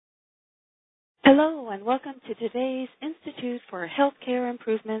Hello, and welcome to today's Institute for Healthcare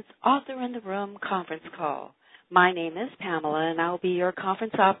Improvement's Author in the Room conference call. My name is Pamela, and I'll be your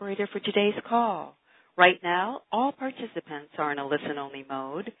conference operator for today's call. Right now, all participants are in a listen-only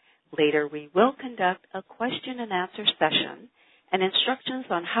mode. Later, we will conduct a question-and-answer session, and instructions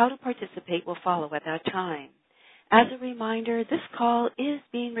on how to participate will follow at that time. As a reminder, this call is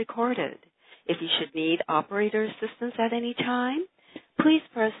being recorded. If you should need operator assistance at any time, please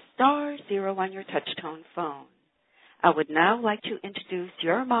press *0 on your touch-tone phone. I would now like to introduce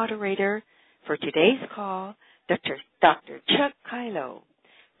your moderator for today's call, Dr. Chuck Kylo.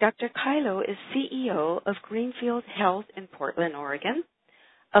 Dr. Kylo is CEO of Greenfield Health in Portland, Oregon,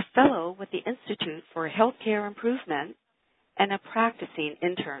 a fellow with the Institute for Healthcare Improvement, and a practicing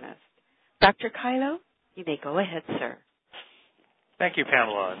internist. Dr. Kylo, you may go ahead, sir. Thank you,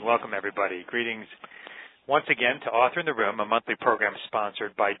 Pamela, and welcome, everybody. Greetings once again to Author in the Room, a monthly program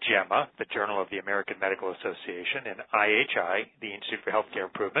sponsored by JEMA, the Journal of the American Medical Association, and IHI, the Institute for Healthcare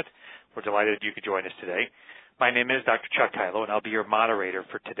Improvement. We're delighted you could join us today. My name is Dr. Chuck Kylo, and I'll be your moderator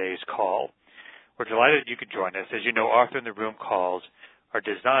for today's call. We're delighted you could join us. As you know, Author in the Room calls are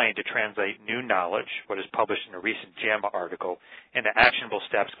designed to translate new knowledge, what is published in a recent JAMA article, into actionable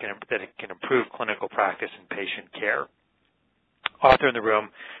steps that can improve clinical practice and patient care. Author in the Room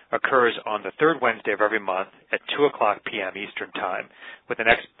occurs on the third Wednesday of every month at 2 o'clock p.m. Eastern Time, with the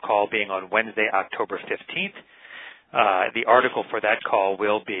next call being on Wednesday, October 15th. The article for that call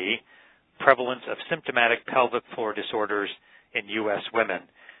will be Prevalence of Symptomatic Pelvic Floor Disorders in U.S. Women,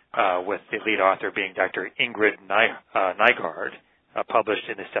 with the lead author being Dr. Ingrid Nygaard, published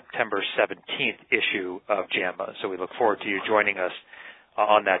in the September 17th issue of JAMA. So we look forward to you joining us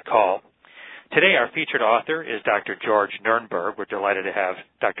on that call. Today, our featured author is Dr. George Nurnberg. We're delighted to have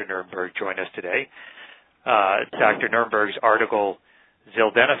Dr. Nurnberg join us today. Dr. Nurnberg's article,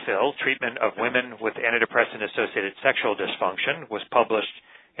 Sildenafil, Treatment of Women with Antidepressant-Associated Sexual Dysfunction, was published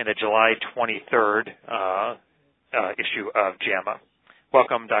in the July 23rd issue of JAMA.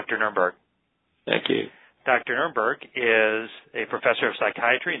 Welcome, Dr. Nurnberg. Thank you. Dr. Nurnberg is a professor of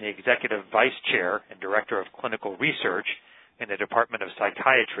psychiatry and the executive vice chair and director of clinical research in the Department of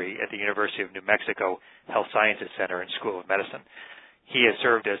Psychiatry at the University of New Mexico Health Sciences Center and School of Medicine. He has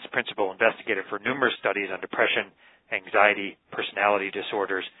served as principal investigator for numerous studies on depression, anxiety, personality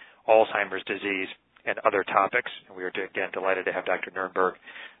disorders, Alzheimer's disease, and other topics. And we are, again, delighted to have Dr. Nurnberg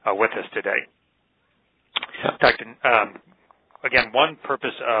with us today. Again, one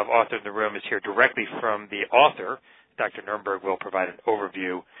purpose of Author in the Room is hear directly from the author. Dr. Nurnberg will provide an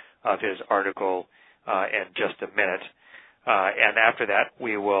overview of his article in just a minute. And after that,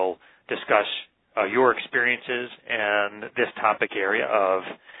 we will discuss your experiences in this topic area of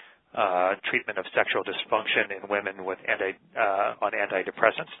treatment of sexual dysfunction in women with on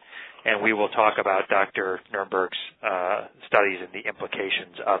antidepressants. And we will talk about Dr. Nurnberg's studies and the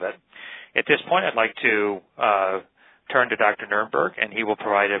implications of it. At this point, I'd like to turn to Dr. Nurnberg, and he will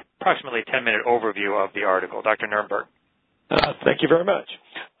provide approximately a 10-minute overview of the article. Dr. Nurnberg. Thank you very much.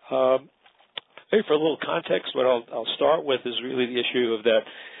 Maybe for a little context, what I'll start with is really the issue of that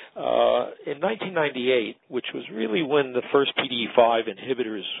in 1998, which was really when the first PDE5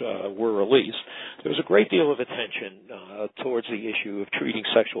 inhibitors were released, there was a great deal of attention towards the issue of treating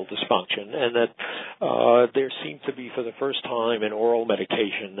sexual dysfunction, and that there seemed to be for the first time an oral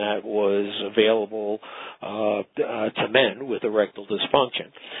medication that was available to men with erectile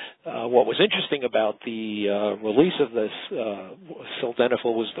dysfunction. What was interesting about the release of this,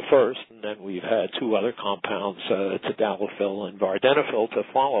 sildenafil was the first, and then we've had two other compounds, tadalafil and vardenafil, to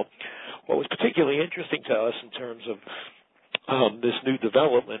follow. What was particularly interesting to us in terms of this new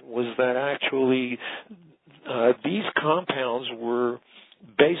development was that actually these compounds were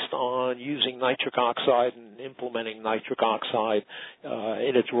based on using nitric oxide and implementing nitric oxide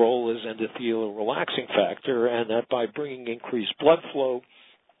in its role as endothelial relaxing factor, and that by bringing increased blood flow,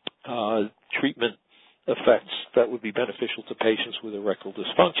 treatment effects that would be beneficial to patients with erectile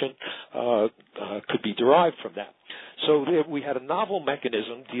dysfunction could be derived from that. So we had a novel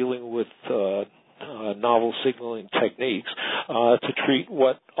mechanism dealing with novel signaling techniques to treat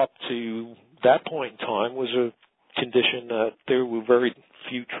what up to that point in time was a condition that there were very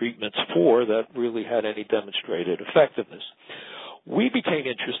few treatments for that really had any demonstrated effectiveness. We became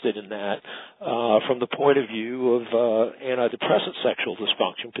interested in that from the point of view of antidepressant sexual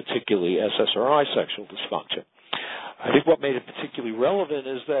dysfunction, particularly SSRI sexual dysfunction. I think what made it particularly relevant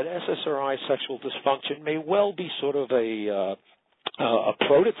is that SSRI sexual dysfunction may well be sort of a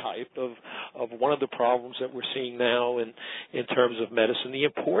prototype of one of the problems that we're seeing now in terms of medicine, the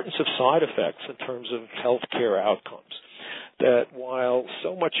importance of side effects in terms of healthcare outcomes. that while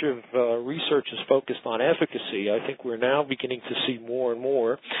so much of research is focused on efficacy, I think we're now beginning to see more and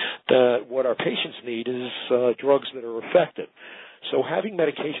more that what our patients need is drugs that are effective. So having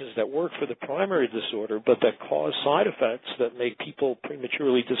medications that work for the primary disorder but that cause side effects that make people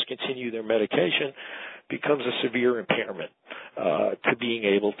prematurely discontinue their medication becomes a severe impairment to being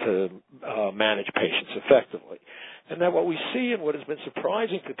able to manage patients effectively. And that what we see and what has been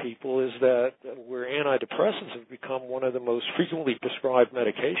surprising to people is that where antidepressants have become one of the most frequently prescribed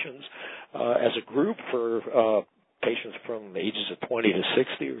medications as a group for patients from ages of 20 to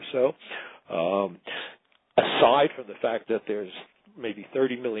 60 or so, aside from the fact that there's maybe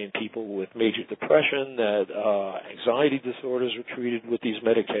 30 million people with major depression, that anxiety disorders are treated with these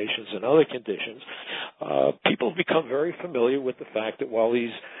medications and other conditions, people have become very familiar with the fact that while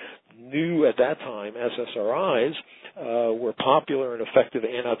these new, at that time, SSRIs were popular and effective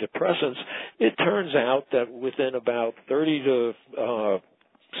antidepressants, it turns out that within about 30 to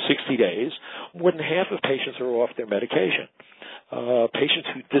 60 days, more than half of patients are off their medication. Patients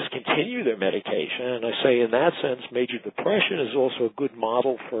who discontinue their medication, and I say in that sense major depression is also a good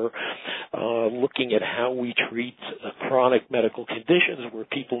model for looking at how we treat chronic medical conditions where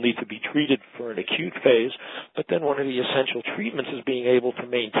people need to be treated for an acute phase, but then one of the essential treatments is being able to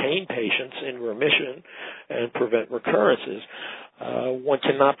maintain patients in remission and prevent recurrences. One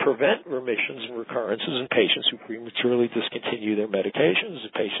cannot prevent remissions and recurrences in patients who prematurely discontinue their medications. The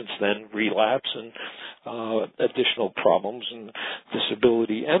patients then relapse and additional problems and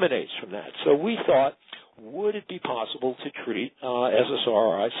disability emanates from that. So we thought, would it be possible to treat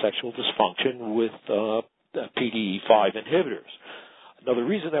SSRI sexual dysfunction with PDE5 inhibitors? Now, the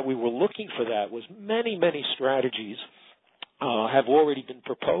reason that we were looking for that was many strategies have already been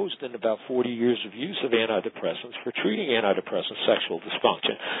proposed in about 40 years of use of antidepressants for treating antidepressant sexual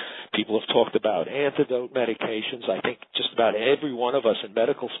dysfunction. People have talked about antidote medications. I think just about every one of us in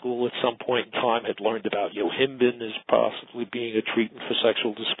medical school at some point in time had learned about yohimbine as possibly being a treatment for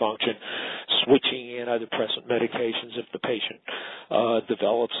sexual dysfunction, switching antidepressant medications if the patient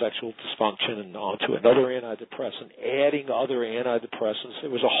develops sexual dysfunction and onto another antidepressant, adding other antidepressants. There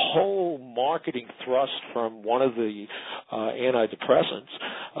was a whole marketing thrust from one of the antidepressants,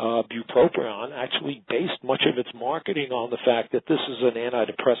 bupropion, actually based much of its marketing on the fact that this is an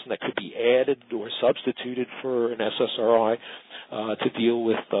antidepressant that could be added or substituted for an SSRI to deal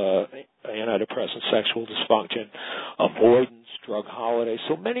with antidepressant sexual dysfunction, avoidance, drug holidays,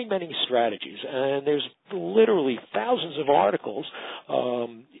 so many strategies. And there's literally thousands of articles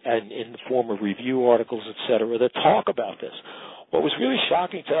and in the form of review articles, et cetera, that talk about this. What was really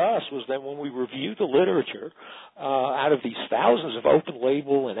shocking to us was that when we reviewed the literature, out of these thousands of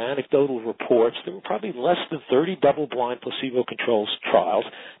open-label and anecdotal reports, there were probably less than 30 double-blind placebo-controlled trials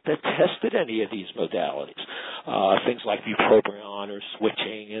that tested any of these modalities, things like bupropion or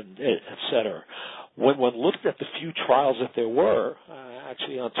switching, and et cetera. When one looked at the few trials that there were,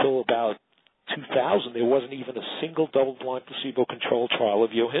 actually until about 2000, there wasn't even a single double-blind placebo-controlled trial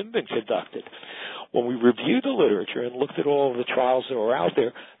of yohimbine conducted. When we reviewed the literature and looked at all of the trials that were out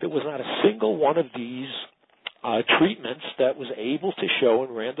there, there was not a single one of these treatments that was able to show in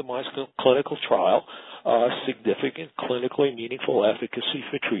randomized clinical trial significant clinically meaningful efficacy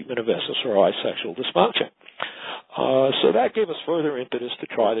for treatment of SSRI sexual dysfunction. So that gave us further impetus to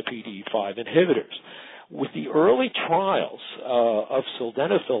try the PDE5 inhibitors. With the early trials of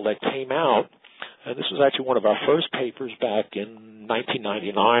sildenafil that came out, and this was actually one of our first papers back in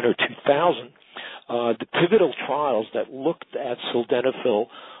 1999 or 2000, the pivotal trials that looked at sildenafil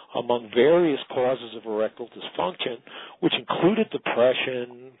among various causes of erectile dysfunction, which included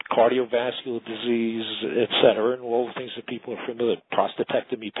depression, cardiovascular disease, et cetera, and all the things that people are familiar with,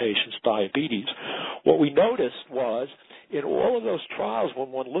 prostatectomy patients, diabetes. What we noticed was in all of those trials,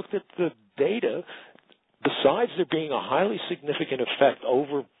 when one looked at the data, besides there being a highly significant effect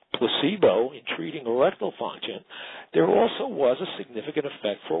over placebo in treating erectile function, there also was a significant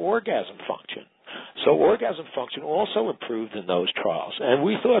effect for orgasm function. So orgasm function also improved in those trials. And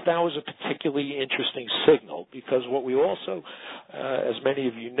we thought that was a particularly interesting signal because what we also, as many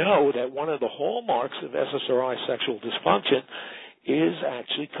of you know, that one of the hallmarks of SSRI sexual dysfunction is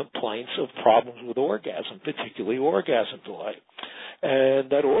actually complaints of problems with orgasm, particularly orgasm delay. And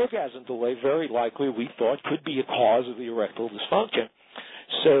that orgasm delay very likely, we thought, could be a cause of the erectile dysfunction.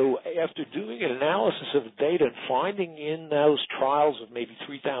 So after doing an analysis of the data and finding in those trials of maybe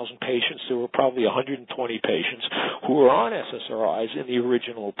 3,000 patients, there were probably 120 patients who were on SSRIs in the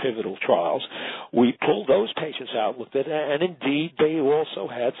original pivotal trials. We pulled those patients out, looked at it, and indeed they also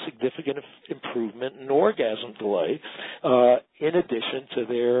had significant improvement in orgasm delay in addition to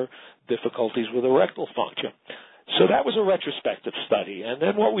their difficulties with erectile function. So that was a retrospective study. And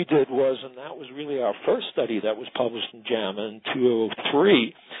then what we did was, and that was really our first study that was published in JAMA in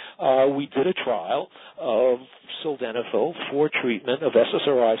 2003, we did a trial of sildenafil for treatment of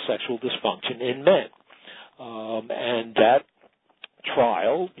SSRI sexual dysfunction in men. And that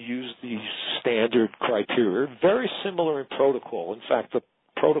trial used the standard criteria, very similar in protocol. In fact, the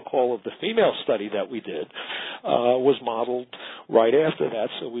protocol of the female study that we did was modeled right after that,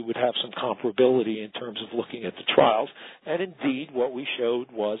 so we would have some comparability in terms of looking at the trials. And indeed, what we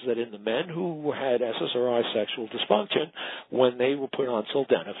showed was that in the men who had SSRI sexual dysfunction, when they were put on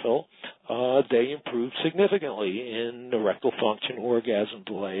sildenafil, they improved significantly in erectile function, orgasm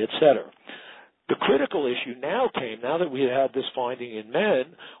delay, etc. The critical issue now that we had this finding in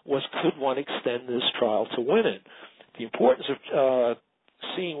men, was could one extend this trial to women? The importance of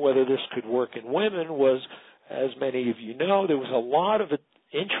seeing whether this could work in women was, as many of you know, there was a lot of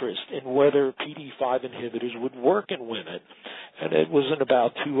interest in whether PDE5 inhibitors would work in women. And it was in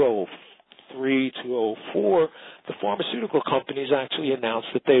about 2003, 2004, the pharmaceutical companies actually announced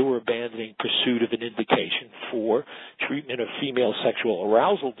that they were abandoning pursuit of an indication for treatment of female sexual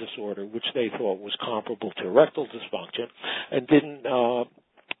arousal disorder, which they thought was comparable to erectile dysfunction, and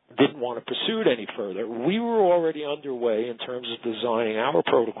didn't want to pursue it any further. We were already underway in terms of designing our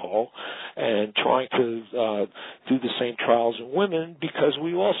protocol and trying to do the same trials in women, because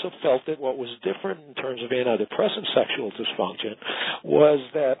we also felt that what was different in terms of antidepressant sexual dysfunction was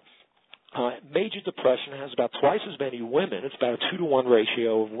that major depression has about twice as many women. It's about a 2-to-1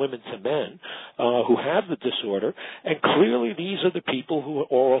 ratio of women to men who have the disorder, and clearly these are the people who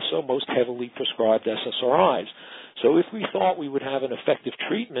are also most heavily prescribed SSRIs. So if we thought we would have an effective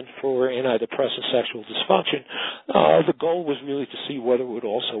treatment for antidepressant sexual dysfunction, the goal was really to see whether it would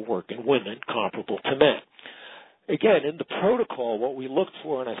also work in women comparable to men. Again, in the protocol, what we looked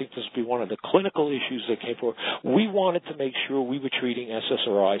for, and I think this would be one of the clinical issues that came forward, we wanted to make sure we were treating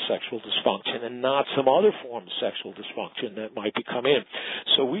SSRI sexual dysfunction and not some other form of sexual dysfunction that might be come in.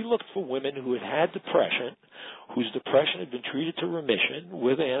 So we looked for women who had depression, whose depression had been treated to remission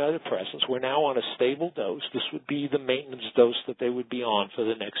with antidepressants, were now on a stable dose. This would be the maintenance dose that they would be on for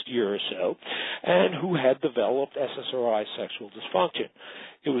the next year or so, and who had developed SSRI sexual dysfunction.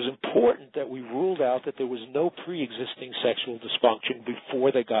 It was important that we ruled out that there was no pre-existing sexual dysfunction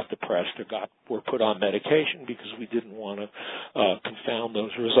before they got depressed or were put on medication, because we didn't want to confound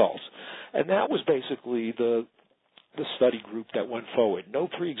those results. And that was basically the study group that went forward. No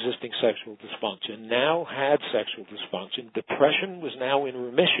pre-existing sexual dysfunction, now had sexual dysfunction. Depression was now in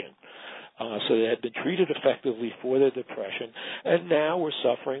remission. So they had been treated effectively for their depression, and now were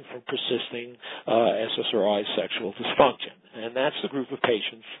suffering from persisting SSRI sexual dysfunction. And that's the group of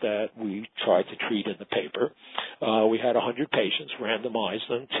patients that we tried to treat in the paper. We had 100 patients, randomized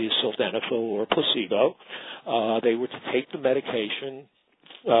them to sildenafil or placebo. They were to take the medication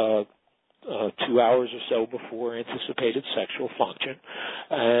 2 hours or so before anticipated sexual function,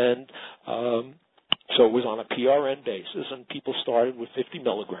 and so it was on a PRN basis, and people started with 50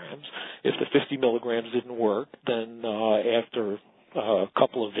 milligrams. If the 50 milligrams didn't work, then after a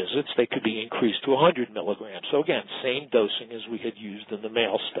couple of visits, they could be increased to 100 milligrams. So again, same dosing as we had used in the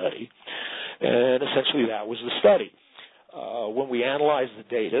male study, and essentially that was the study. When we analyzed the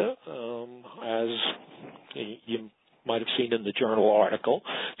data, as you might have seen in the journal article,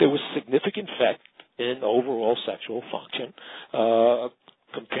 there was significant effect in overall sexual function,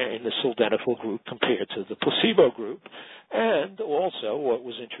 comparing the sildenafil group compared to the placebo group. And also, what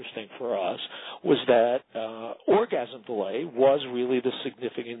was interesting for us was that orgasm delay was really the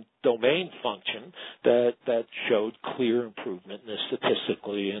significant domain function that showed clear improvement in a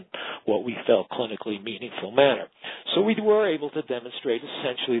statistically and what we felt clinically meaningful manner. So we were able to demonstrate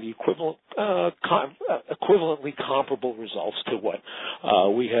essentially the equivalently comparable results to what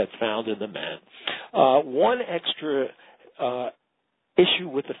we had found in the men. One extra issue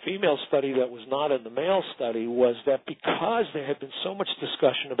with the female study that was not in the male study was that because there had been so much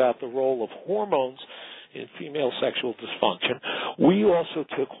discussion about the role of hormones in female sexual dysfunction, we also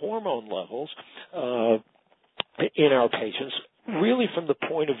took hormone levels in our patients, really from the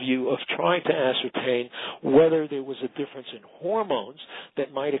point of view of trying to ascertain whether there was a difference in hormones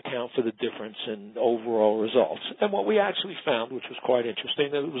that might account for the difference in overall results. And what we actually found, which was quite interesting,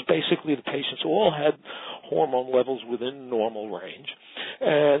 that it was basically the patients all had hormone levels within normal range,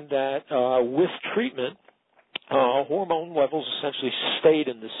 and that with treatment, hormone levels essentially stayed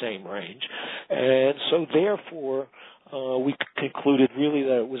in the same range. And so therefore, we concluded really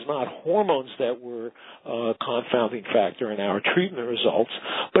that it was not hormones that were a confounding factor in our treatment results,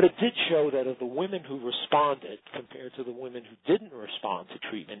 but it did show that of the women who responded compared to the women who didn't respond to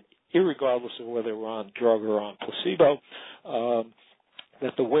treatment, irregardless of whether they were on drug or on placebo,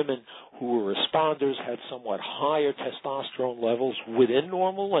 that the women who were responders had somewhat higher testosterone levels within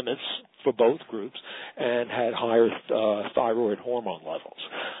normal limits for both groups and had higher thyroid hormone levels.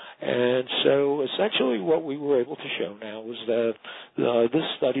 And so essentially what we were able to show now was that this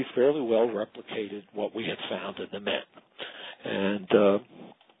study fairly well replicated what we had found in the men. And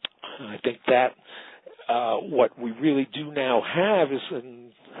I think that what we really do now have is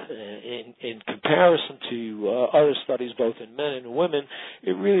in comparison to other studies both in men and women,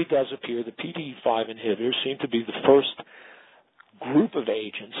 it really does appear the PDE5 inhibitors seem to be the first group of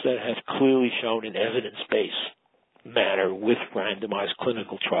agents that have clearly shown an evidence-based manner with randomized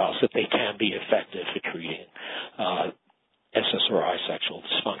clinical trials that they can be effective for treating SSRI sexual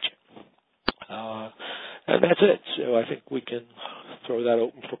dysfunction. And that's it. So I think we can throw that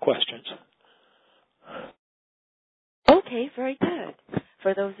open for questions. Okay, very good.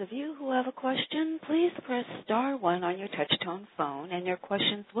 For those of you who have a question, please press star 1 on your touch-tone phone, and your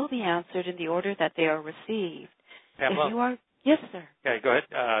questions will be answered in the order that they are received. Pamela? If you are, yes, sir. Okay, go ahead.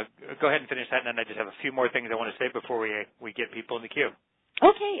 Go ahead and finish that, and then I just have a few more things I want to say before we get people in the queue.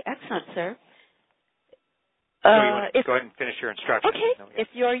 Okay, excellent, sir. So you want to go ahead and finish your instructions. Okay. If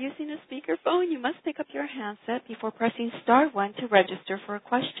you are using a speakerphone, you must pick up your handset before pressing star 1 to register for a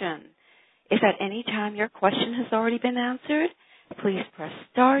question. If at any time your question has already been answered, please press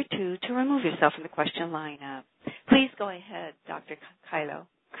star 2 to remove yourself from the question lineup. Please go ahead, Dr. Kylo.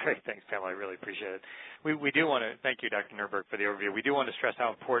 Great. Thanks, Pamela. I really appreciate it. We do want to thank you, Dr. Nuremberg, for the overview. We do want to stress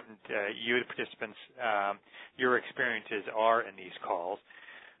how important you, the participants, your experiences are in these calls.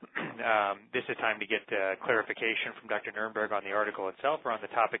 This is time to get clarification from Dr. Nuremberg on the article itself or on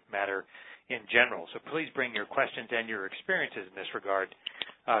the topic matter in general. So please bring your questions and your experiences in this regard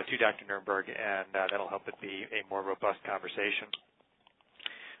to Dr. Nuremberg, and that'll help it be a more robust conversation.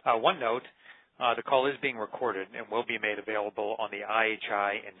 One note, the call is being recorded and will be made available on the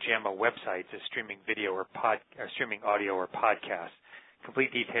IHI and JAMA websites as streaming video or streaming audio or podcast.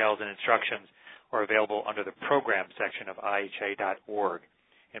 Complete details and instructions are available under the program section of IHA.org.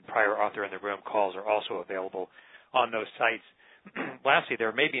 And prior author in the room calls are also available on those sites. Lastly,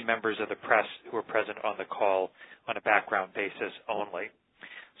 there may be members of the press who are present on the call on a background basis only.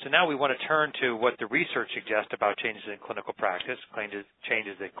 So now we want to turn to what the research suggests about changes in clinical practice,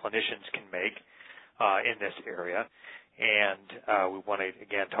 changes that clinicians can make in this area. And we want to,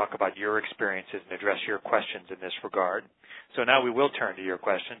 again, talk about your experiences and address your questions in this regard. So now we will turn to your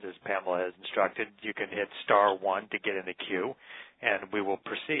questions, as Pamela has instructed. You can hit star 1 to get in the queue, and we will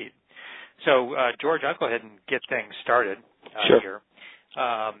proceed. So, George, I'll go ahead and get things started here.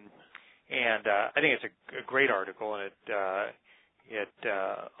 And I think it's a great article, and it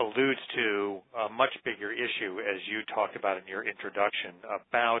alludes to a much bigger issue, as you talked about in your introduction,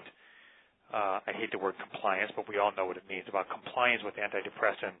 about, I hate the word compliance, but we all know what it means, about compliance with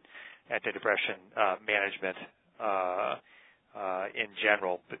antidepressant management in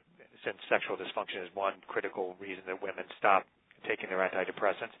general, since sexual dysfunction is one critical reason that women stop taking their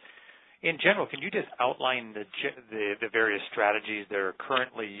antidepressants. In general, can you just outline the various strategies that are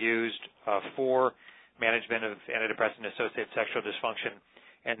currently used for management of antidepressant-associated sexual dysfunction,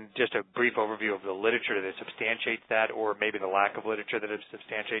 and just a brief overview of the literature that substantiates that, or maybe the lack of literature that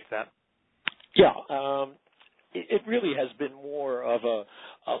substantiates that? Yeah, it really has been more of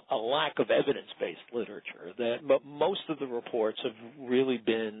a lack of evidence-based literature. But most of the reports have really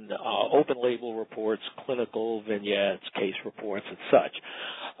been open-label reports, clinical vignettes, case reports, and such.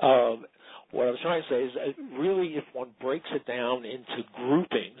 What I was trying to say is really if one breaks it down into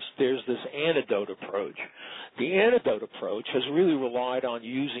groupings, there's this antidote approach. The antidote approach has really relied on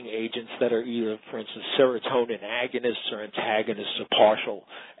using agents that are either, for instance, serotonin agonists or antagonists or partial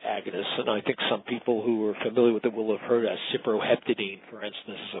agonists. And I think some people who are familiar with it will have heard of cyproheptadine, for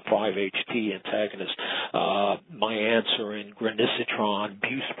instance, is a 5-HT antagonist, mianserin, granisetron,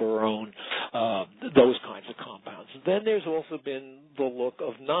 buspirone, those kinds of compounds. Then there's also been the look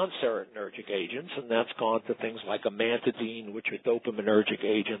of non-serotonergic agents, and that's gone to things like amantadine, which are dopaminergic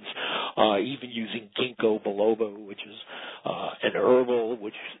agents, even using ginkgo biloba, which is an herbal,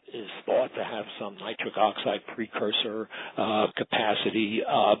 which is thought to have some nitric oxide precursor capacity,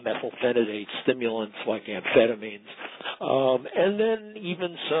 methylphenidate stimulants like amphetamines, and then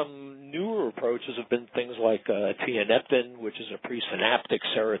even some newer approaches have been things like tianeptine, which is a presynaptic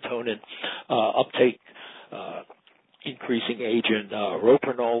serotonin uptake increasing agent,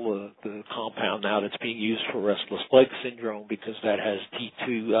 roperidol, the compound now that's being used for restless leg syndrome because that has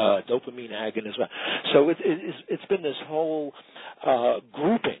T2 dopamine agonism. So it's been this whole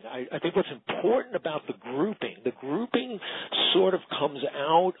grouping. I think what's important about the grouping sort of comes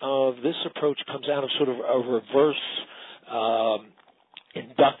out of sort of a reverse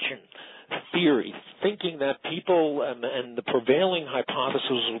induction theory, thinking that people and the prevailing hypothesis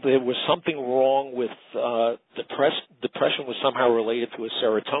was there was something wrong with depression was somehow related to a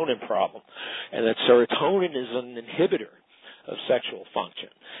serotonin problem, and that serotonin is an inhibitor of sexual function,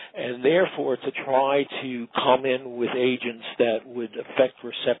 and therefore to try to come in with agents that would affect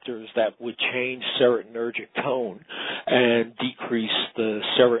receptors that would change serotonergic tone and decrease the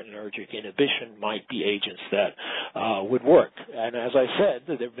serotonergic inhibition might be agents that would work. And as I said,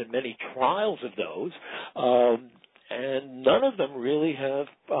 there have been many trials of those, and none of them really have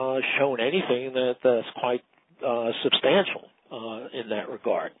shown anything that's quite substantial in that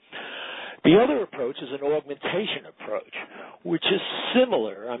regard. The other approach is an augmentation approach, which is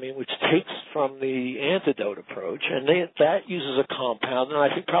similar, which takes from the antidote approach, and that uses a compound, and I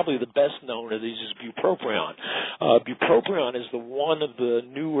think probably the best known of these is bupropion. Bupropion is one of the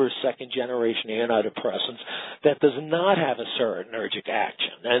newer second-generation antidepressants that does not have a serotonergic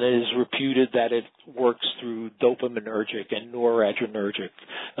action, and it is reputed that it works through dopaminergic and noradrenergic,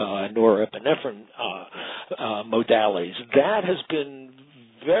 norepinephrine modalities. That has been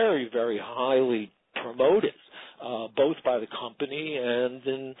very, very highly promoted, both by the company and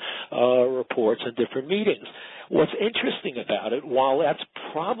in reports and different meetings. What's interesting about it, while that's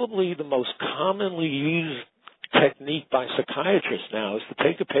probably the most commonly used technique by psychiatrists now, is to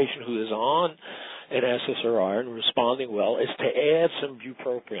take a patient who is on an SSRI and responding well, is to add some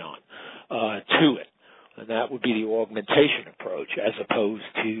bupropion to it. And that would be the augmentation approach as opposed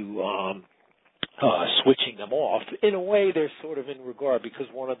to switching them off. In a way, they're sort of in regard, because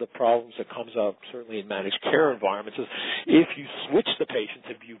one of the problems that comes up, certainly in managed care environments, is if you switch the patient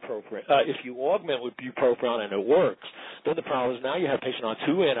to bupropion, if you augment with bupropion and it works, then the problem is now you have a patient on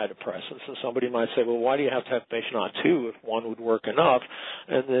two antidepressants, and somebody might say, well, why do you have to have a patient on two if one would work enough?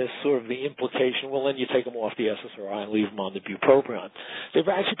 And there's sort of the implication, well, then you take them off the SSRI and leave them on the bupropion. There have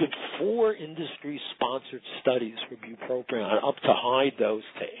actually been 4 industry-sponsored studies for bupropion up to high dose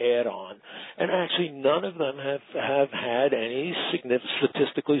to add on, and actually none of them have had any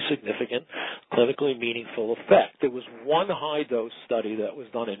statistically significant, clinically meaningful effect. There was one high-dose study that was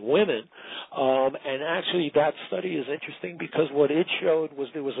done in women, and actually that study is interesting because what it showed was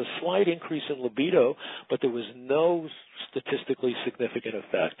there was a slight increase in libido, but there was no statistically significant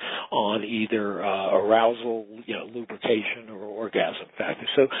effect on either arousal, lubrication, or orgasm factor.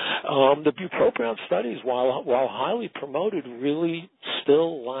 So the bupropion studies, while highly promoted, really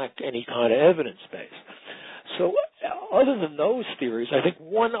still lack any kind of evidence base. So other than those theories, I think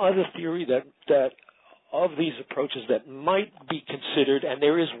one other theory that of these approaches that might be considered, and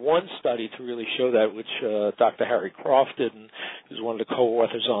there is one study to really show that, which Dr. Harry Croft did, and who's one of the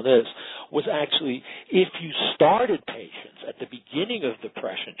co-authors on this, was actually if you started patients at the beginning of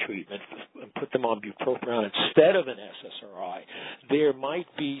depression treatment and put them on bupropion instead of an SSRI, there might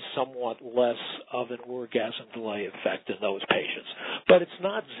be somewhat less of an orgasm delay effect in those patients. But it's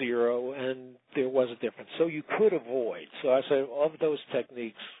not zero, and there was a difference. So you could avoid. So I say of those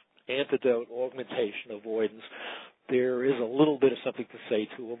techniques, antidote, augmentation, avoidance, there is a little bit of something to say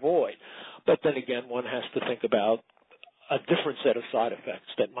to avoid. But then again, one has to think about a different set of side effects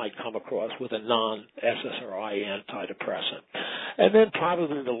that might come across with a non-SSRI antidepressant. And then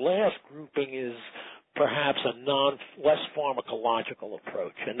probably the last grouping is perhaps a less pharmacological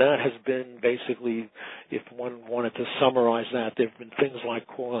approach, and that has been basically, if one wanted to summarize that, there have been things like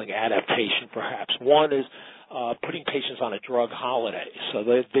calling adaptation perhaps. One is putting patients on a drug holiday. So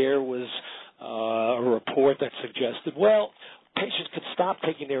there was a report that suggested, well, patients could stop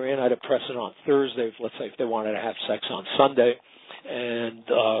taking their antidepressant on Thursday, let's say if they wanted to have sex on Sunday, and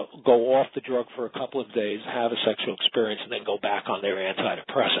go off the drug for a couple of days, have a sexual experience, and then go back on their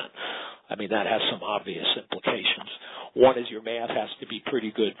antidepressant. That has some obvious implications. One is your math has to be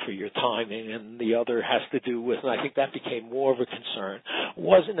pretty good for your timing, and the other has to do with, and I think that became more of a concern,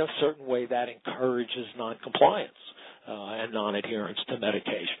 was in a certain way that encourages noncompliance and non-adherence to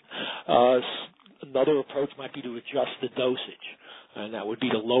medication. Another approach might be to adjust the dosage, and that would be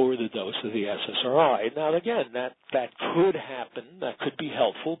to lower the dose of the SSRI. Now, again, that could happen. That could be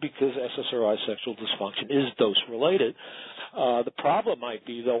helpful because SSRI sexual dysfunction is dose-related. The problem might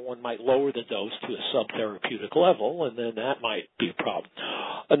be, though, one might lower the dose to a subtherapeutic level, and then that might be a problem.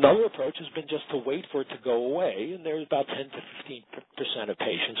 Another approach has been just to wait for it to go away, and there's about 10 to 15% of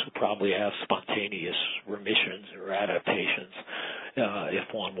patients who probably have spontaneous remissions or adaptations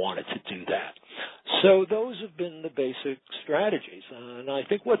if one wanted to do that. So those have been the basic strategies, and I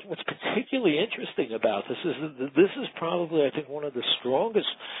think what's particularly interesting about this is that this is probably, I think, one of the strongest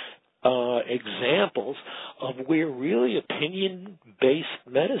examples of where really opinion-based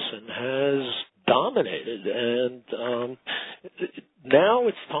medicine has dominated. And now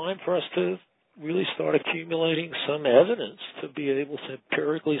it's time for us to really start accumulating some evidence to be able to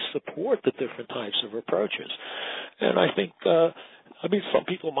empirically support the different types of approaches. And I think, some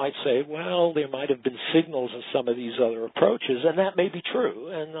people might say, well, there might have been signals in some of these other approaches, and that may be true.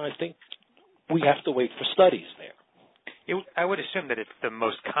 And I think we have to wait for studies there. I would assume that it's the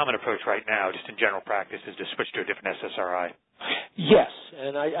most common approach right now, just in general practice, is to switch to a different SSRI. Yes,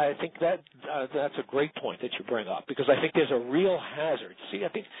 and I think that's a great point that you bring up, because I think there's a real hazard. See, I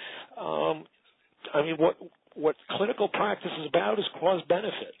think, what clinical practice is about is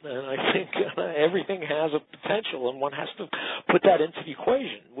cause-benefit, and I think everything has a potential, and one has to put that into the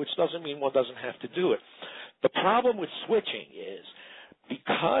equation, which doesn't mean one doesn't have to do it. The problem with switching is,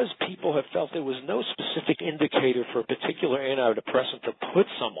 because people have felt there was no specific indicator for a particular antidepressant to put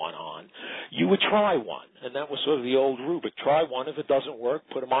someone on, you would try one. And that was sort of the old rubric. Try one. If it doesn't work,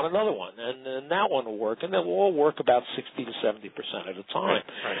 put them on another one. And then that one will work. And they will all work about 60 to 70% of the time.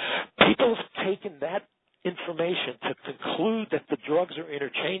 Right. People have taken that information to conclude that the drugs are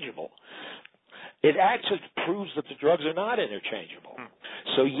interchangeable. It actually proves that the drugs are not interchangeable.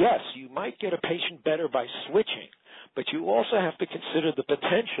 So, yes, you might get a patient better by switching, but you also have to consider the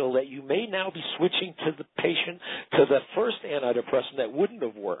potential that you may now be switching to the patient to the first antidepressant that wouldn't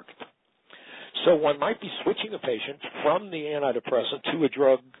have worked. So one might be switching a patient from the antidepressant to a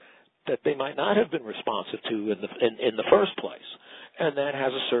drug that they might not have been responsive to in the first place, and that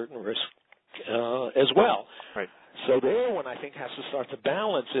has a certain risk as well. Right. So there, one I think has to start to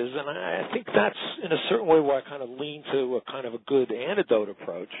balance is, and I think that's in a certain way where I kind of lean to a kind of a good antidote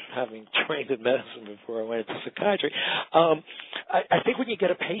approach, having trained in medicine before I went into psychiatry. I think when you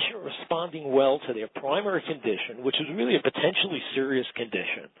get a patient responding well to their primary condition, which is really a potentially serious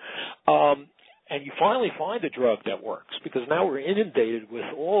condition, and you finally find a drug that works, because now we're inundated with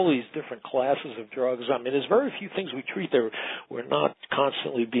all these different classes of drugs. I mean, there's very few things we treat that we're not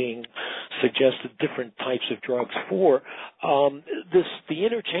constantly being suggested different types of drugs for. The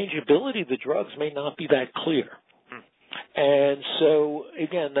interchangeability of the drugs may not be that clear. And so,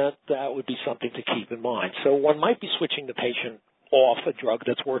 again, that would be something to keep in mind. So one might be switching the patient off a drug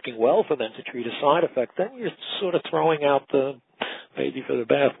that's working well for them to treat a side effect. Then you're sort of throwing out the baby for the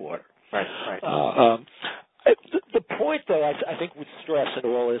bathwater. Right. The point, though, I think with stress and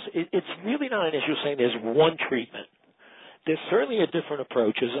all is it's really not an issue saying there's one treatment. There's certainly different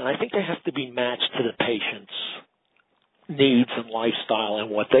approaches, and I think they have to be matched to the patient's needs and lifestyle and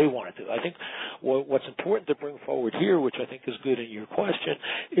what they want to do. I think what's important to bring forward here, which I think is good in your question,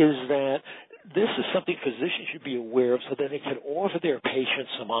 is that this is something physicians should be aware of so that they can offer their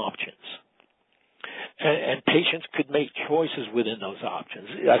patients some options. And patients could make choices within those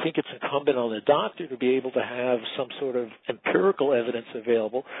options. I think it's incumbent on the doctor to be able to have some sort of empirical evidence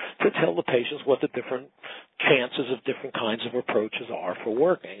available to tell the patients what the different chances of different kinds of approaches are for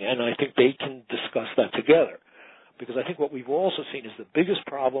working. And I think they can discuss that together. Because I think what we've also seen is the biggest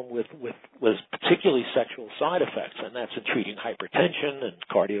problem with particularly sexual side effects, and that's in treating hypertension and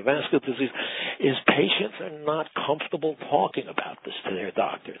cardiovascular disease, is patients are not comfortable talking about this to their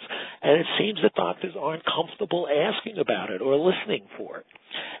doctors. And it seems that doctors aren't comfortable asking about it or listening for it.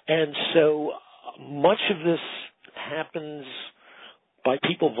 And so much of this happens by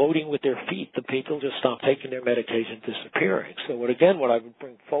people voting with their feet. The people just stop taking their medication, disappearing. So what I would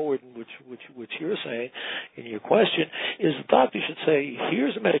bring forward, which you're saying in your question, is the doctor should say,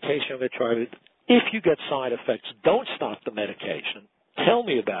 here's a medication I'm going to try. If you get side effects, don't stop the medication. Tell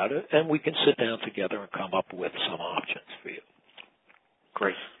me about it, and we can sit down together and come up with some options for you.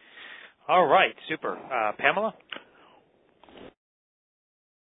 Great. All right, super. Pamela?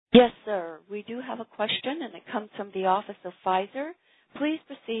 Yes, sir. We do have a question, and it comes from the office of Pfizer. Please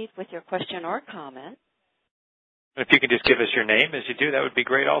proceed with your question or comment. If you can just give us your name as you do, that would be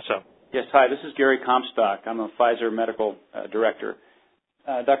great also. Yes, hi, this is Gary Comstock. I'm a Pfizer medical director.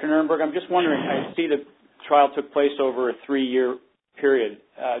 Dr. Nirenberg, I'm just wondering, I see the trial took place over a 3-year period.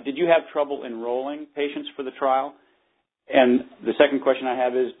 Did you have trouble enrolling patients for the trial? And the second question I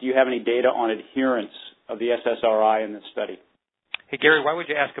have is, do you have any data on adherence of the SSRI in this study? Hey, Gary, why would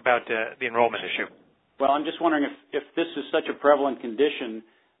you ask about the enrollment issue? Well, I'm just wondering if this is such a prevalent condition,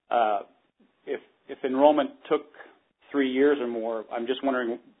 if enrollment took 3 years or more, I'm just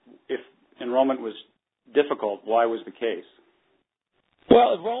wondering if enrollment was difficult, why was the case?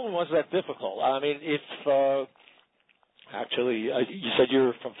 Well, enrollment wasn't that difficult. I mean, you said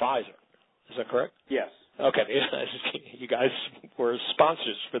you're from Pfizer. Is that correct? Yes. Okay, you guys were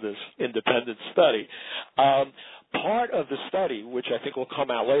sponsors for this independent study. Part of the study, which I think will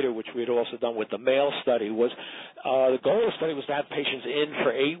come out later, which we had also done with the male study, was the goal of the study was to have patients in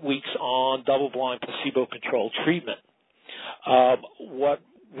for 8 weeks on double-blind placebo-controlled treatment. What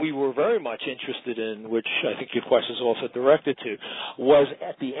we were very much interested in, which I think your question is also directed to, was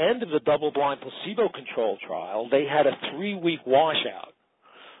at the end of the double-blind placebo-controlled trial, they had a 3-week washout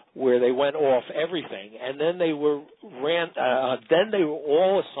where they went off everything, and then they were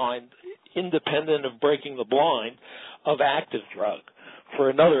all assigned, independent of breaking the blind, of active drug for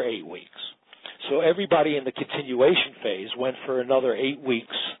another 8 weeks. So everybody in the continuation phase went for another 8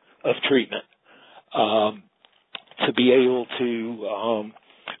 weeks of treatment to be able to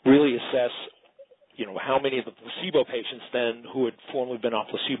really assess, how many of the placebo patients then who had formerly been on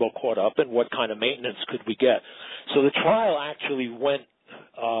placebo caught up and what kind of maintenance could we get. So the trial actually went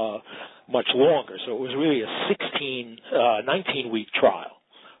much longer. So it was really a 19-week trial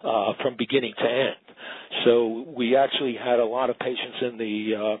from beginning to end. So we actually had a lot of patients in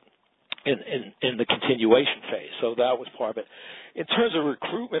the in the continuation phase. So that was part of it. In terms of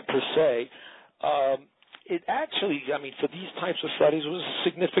recruitment per se, it actually, for these types of studies, was a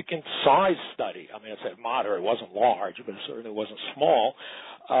significant size study. I said moderate. It wasn't large, but it certainly wasn't small.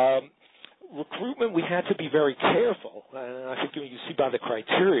 Recruitment, we had to be very careful. And I think you see by the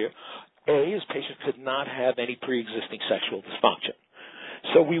criteria, A, is patients could not have any pre-existing sexual dysfunction.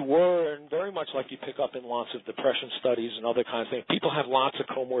 So we were, and very much like you pick up in lots of depression studies and other kinds of things, people have lots of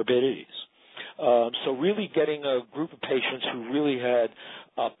comorbidities. So really getting a group of patients who really had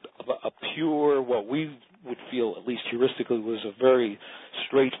a pure, what we would feel, at least heuristically, was a very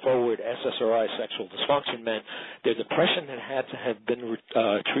straightforward SSRI sexual dysfunction meant their depression had to have been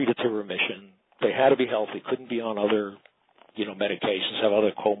treated to remission. They had to be healthy, couldn't be on other medications, have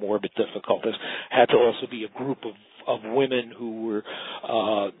other comorbid difficulties. Had to also be a group of women who were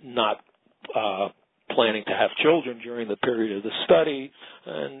not planning to have children during the period of the study,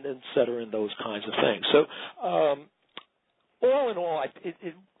 and et cetera, and those kinds of things. So all in all,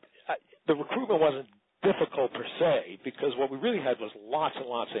 the recruitment wasn't difficult per se, because what we really had was lots and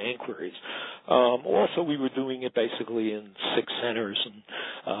lots of inquiries. Also, we were doing it basically in 6 centers and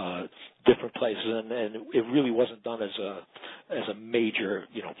different places, and it really wasn't done as a major,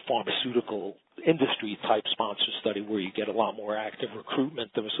 pharmaceutical industry type sponsor study where you get a lot more active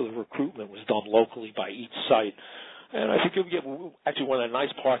recruitment. So the recruitment was done locally by each site, and I think actually one of the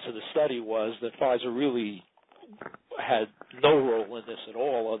nice parts of the study was that Pfizer really had no role in this at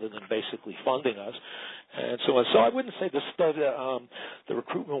all, other than basically funding us, and so on. So I wouldn't say the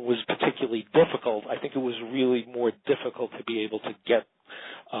recruitment was particularly difficult. I think it was really more difficult to be able to get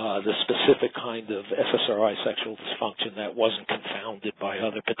the specific kind of SSRI sexual dysfunction that wasn't confounded by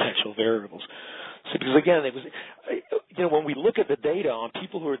other potential variables. So because again, it was, when we look at the data on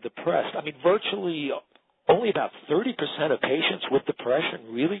people who are depressed, virtually only about 30% of patients with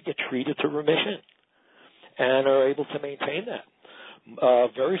depression really get treated to remission and are able to maintain that.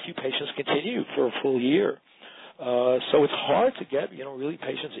 Very few patients continue for a full year. So it's hard to get, really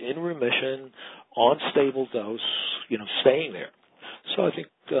patients in remission, on stable dose, staying there. So I think,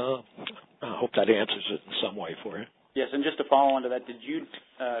 I hope that answers it in some way for you. Yes, and just to follow on to that, did you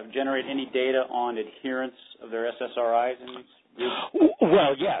generate any data on adherence of their SSRIs in these groups?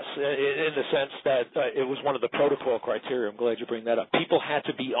 Well, yes, in the sense that it was one of the protocol criteria. I'm glad you bring that up. People had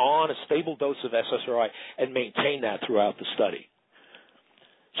to be on a stable dose of SSRI and maintain that throughout the study.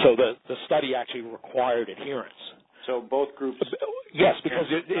 So the study actually required adherence. So both groups? Yes, because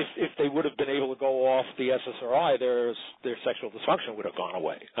if they would have been able to go off the SSRI, their sexual dysfunction would have gone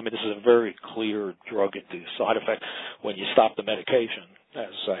away. This is a very clear drug-induced side effect when you stop the medication.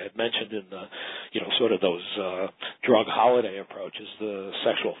 As I had mentioned in the, sort of those drug holiday approaches, the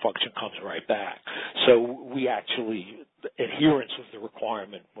sexual function comes right back. So we actually, adherence was the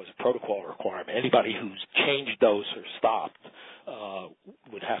requirement, was a protocol requirement. Anybody who's changed dose or stopped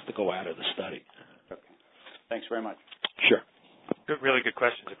would have to go out of the study. Okay. Thanks very much. Sure. Really good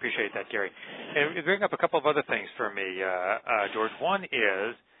questions. Appreciate that, Gary. And you bring up a couple of other things for me, George. One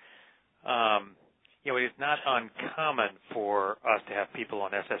is, it's not uncommon for us to have people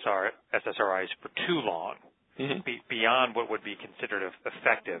on SSRIs for too long, beyond what would be considered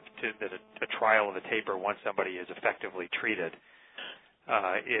effective. That a trial of a taper once somebody is effectively treated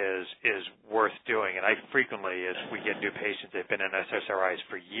is worth doing. And I frequently, as we get new patients, they've been on SSRIs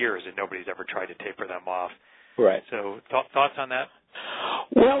for years and nobody's ever tried to taper them off. Right. So thoughts on that?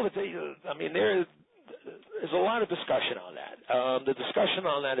 Well, there's a lot of discussion on that. The discussion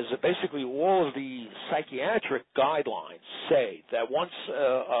on that is that basically all of the psychiatric guidelines say that once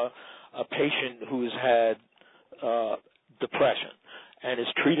a patient who's had depression and is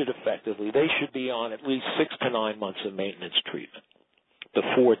treated effectively, they should be on at least 6 to 9 months of maintenance treatment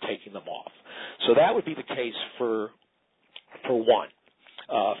before taking them off. So that would be the case for one.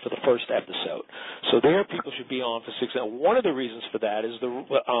 For the first episode. So there people should be on for 6. Now, one of the reasons for that is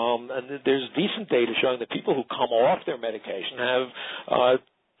and there's decent data showing that people who come off their medication have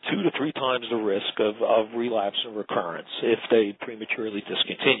 2 to 3 times the risk of relapse and recurrence if they prematurely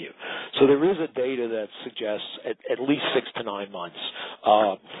discontinue. So there is a data that suggests at least 6 to 9 months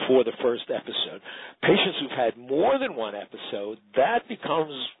for the first episode. Patients who've had more than one episode, that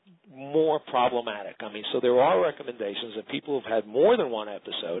becomes more problematic. I mean, so there are recommendations that people who've had more than one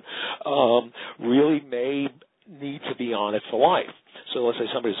episode really may need to be on it for life. So let's say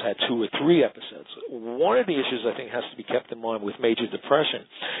somebody's had 2 or 3 episodes. One of the issues I think has to be kept in mind with major depression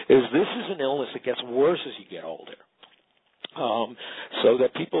is this is an illness that gets worse as you get older. So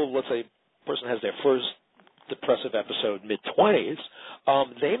that people, let's say a person has their first depressive episode mid-20s,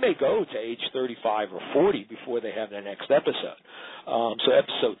 they may go to age 35 or 40 before they have their next episode. So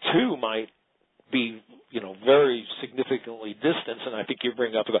episode 2 might be, very significantly distant, and I think you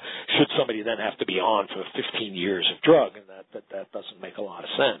bring up, should somebody then have to be on for 15 years of drug, and that doesn't make a lot of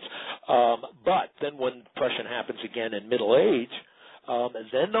sense. But then when depression happens again in middle age,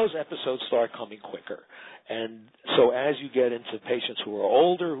 then those episodes start coming quicker. And so as you get into patients who are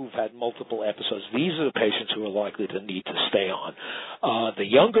older, who've had multiple episodes, these are the patients who are likely to need to stay on. The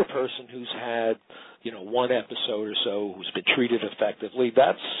younger person who's had, one episode or so, who's been treated effectively,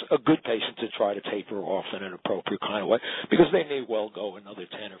 that's a good patient to try to taper off in an appropriate kind of way, because they may well go another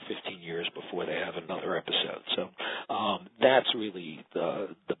 10 or 15 years before they have another episode. So that's really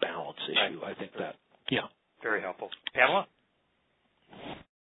the balance issue. I think that, yeah. Very helpful. Pamela?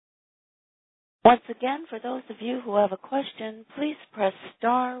 Once again, for those of you who have a question, please press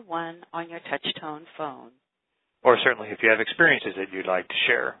 *1 on your touch-tone phone. Or certainly if you have experiences that you'd like to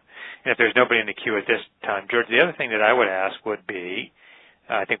share. And if there's nobody in the queue at this time, George, the other thing that I would ask would be,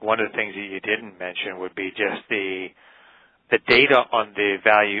 I think one of the things that you didn't mention would be just the data on the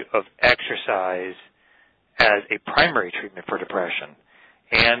value of exercise as a primary treatment for depression.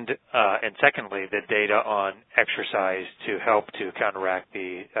 And secondly, the data on exercise to help to counteract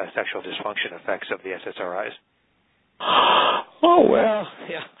the sexual dysfunction effects of the SSRIs. Oh, well,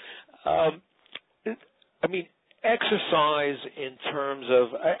 yeah. Exercise in terms of,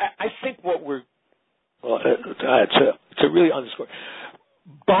 I think what we're, to really underscore,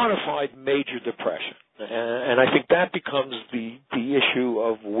 bona fide major depression. And I think that becomes the issue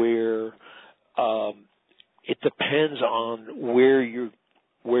of where it depends on where you're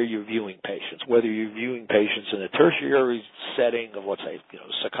viewing patients, whether you're viewing patients in a tertiary setting of, let's say,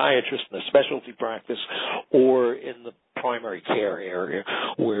 psychiatrist in a specialty practice, or in the primary care area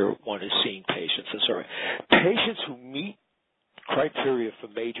where one is seeing patients. And sorry, patients who meet criteria for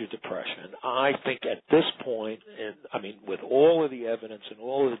major depression, I think at this point, with all of the evidence and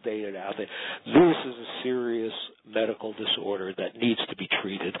all of the data out there, this is a serious medical disorder that needs to be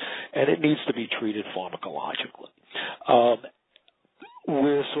treated, and it needs to be treated pharmacologically.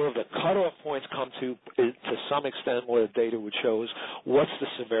 Where sort of the cutoff points come to some extent, what the data would show is what's the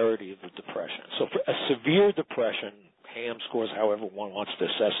severity of the depression. So for a severe depression, HAM scores, however one wants to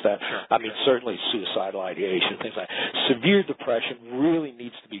assess that. Certainly suicidal ideation, things like that. Severe depression really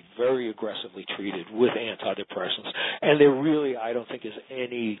needs to be very aggressively treated with antidepressants, and there really, I don't think, is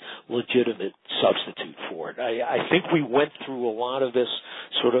any legitimate substitute for it. I think we went through a lot of this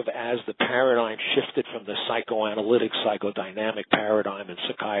sort of as the paradigm shifted from the psychoanalytic, psychodynamic paradigm in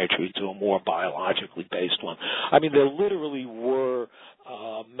psychiatry to a more biologically based one. There literally were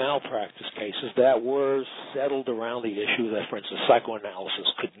malpractice cases that were settled around the issue that, for instance, psychoanalysis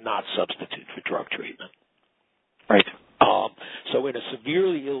could not substitute for drug treatment. Right. So in a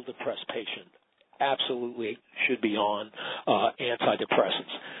severely ill depressed patient, absolutely should be on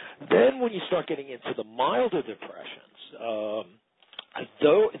antidepressants. Then when you start getting into the milder depressions,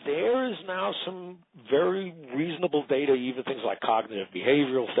 though there is now some very reasonable data, even things like cognitive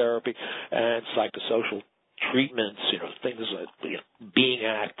behavioral therapy and psychosocial treatments, things like being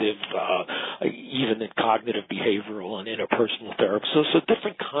active, even in cognitive behavioral and interpersonal therapy. So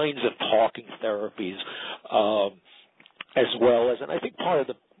different kinds of talking therapies, as well as, and I think part of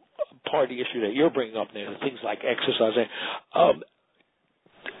the issue that you're bringing up there, things like exercise,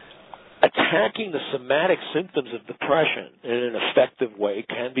 attacking the somatic symptoms of depression in an effective way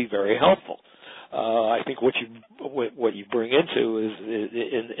can be very helpful. I think what you bring into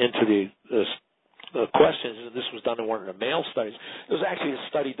is the questions, and this was done in one of the male studies. There was actually a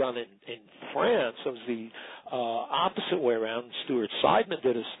study done in France. It was the opposite way around. Stuart Seidman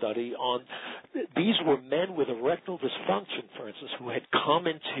did a study on, these were men with erectile dysfunction, for instance, who had come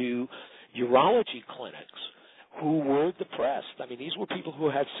into urology clinics who were depressed. I mean, these were people who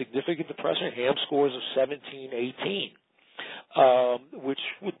had significant depression, HAM scores of 17, 18. Which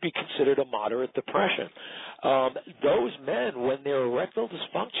would be considered a moderate depression. Those men, when their erectile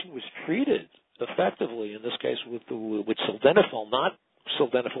dysfunction was treated effectively, in this case with sildenafil, not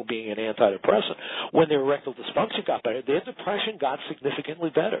sildenafil being an antidepressant, when their erectile dysfunction got better, their depression got significantly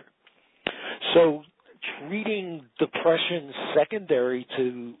better. So treating depression secondary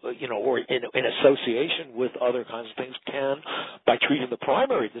to, or in association with other kinds of things by treating the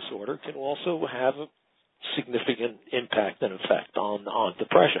primary disorder, can also have a significant impact and effect on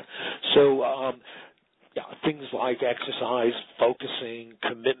depression. So, things like exercise, focusing,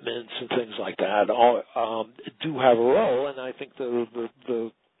 commitments, and things like that do have a role. And I think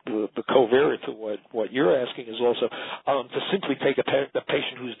the covariant to what you're asking is also to simply take a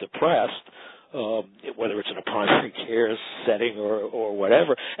patient who's depressed, whether it's in a primary care setting or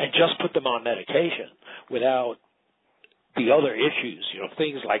whatever, and just put them on medication without the other issues,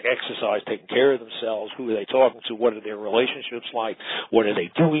 things like exercise, taking care of themselves, who are they talking to, what are their relationships like, what are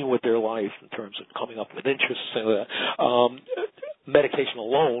they doing with their life in terms of coming up with interests, and that. Medication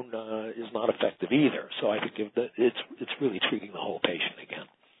alone is not effective either. So I think it's really treating the whole patient again.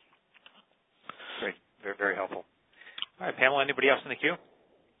 Great. Very, very helpful. All right, Pamela, anybody else in the queue?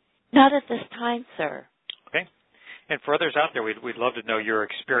 Not at this time, sir. Okay. And for others out there, we'd love to know your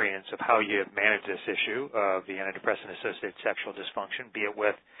experience of how you have managed this issue of the antidepressant-associated sexual dysfunction, be it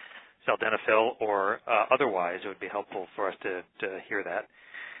with sildenafil or otherwise. It would be helpful for us to hear that.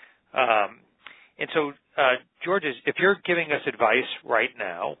 And so, George, if you're giving us advice right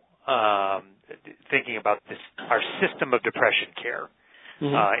now, thinking about our system of depression care,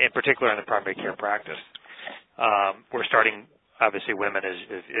 in particular in the primary care practice, we're starting. Obviously, women, as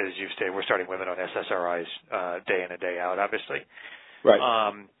you stated, we're starting women on SSRIs day in and day out, obviously. Right.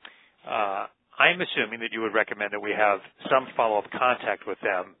 I'm assuming that you would recommend that we have some follow-up contact with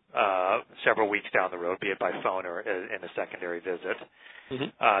them several weeks down the road, be it by phone or in a secondary visit.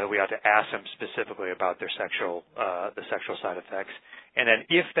 We ought to ask them specifically about their the sexual side effects. And then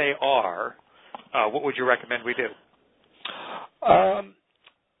if they are, what would you recommend we do?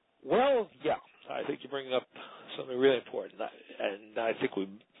 Well, yeah, I think you're bringing up something really important, and I think we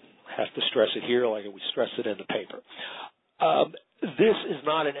have to stress it here like we stressed it in the paper. This is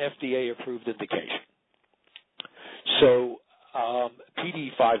not an FDA-approved indication. So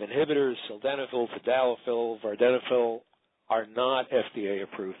PDE5 inhibitors, sildenafil, tadalafil, vardenafil, are not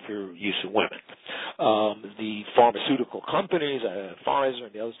FDA-approved for use in women. The pharmaceutical companies, Pfizer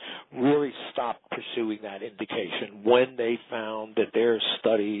and the others, really stopped pursuing that indication when they found that their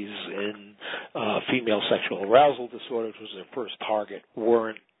studies in female sexual arousal disorders, which was their first target,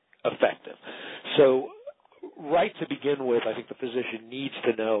 weren't effective. So right to begin with, I think the physician needs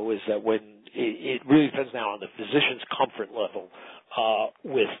to know is that when it really depends now on the physician's comfort level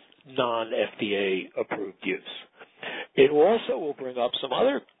with non-FDA approved use. It also will bring up some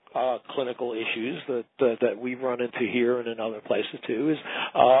other clinical issues that we run into here and in other places too, is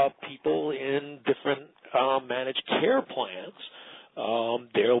people in different managed care plans.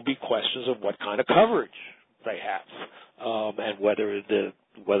 There will be questions of what kind of coverage they have and whether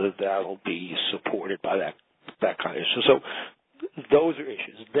that will be supported by that kind of issue. So those are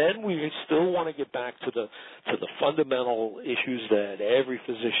issues. Then we still want to get back to the fundamental issues that every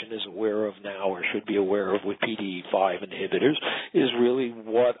physician is aware of now or should be aware of with PDE5 inhibitors, is really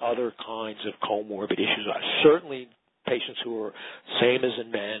what other kinds of comorbid issues are. Certainly patients who are same as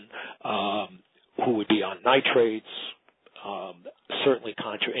in men, who would be on nitrates, certainly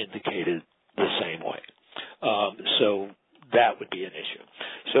contraindicated the same way. So that would be an issue.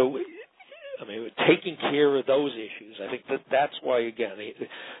 So taking care of those issues, I think that's why, again,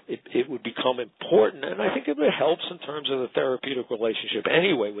 it would become important, and I think it helps in terms of the therapeutic relationship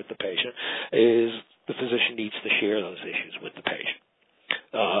anyway with the patient, is the physician needs to share those issues with the patient,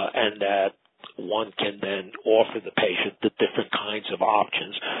 and that one can then offer the patient the different kinds of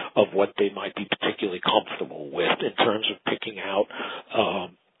options of what they might be particularly comfortable with in terms of picking out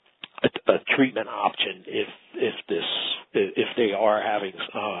a treatment option if they are having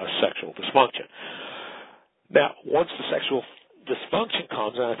sexual dysfunction. Now, once the sexual dysfunction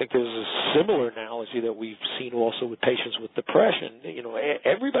comes, and I think there's a similar analogy that we've seen also with patients with depression.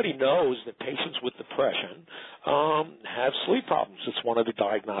 Everybody knows that patients with depression have sleep problems. It's one of the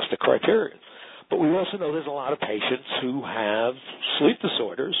diagnostic criteria. But we also know there's a lot of patients who have sleep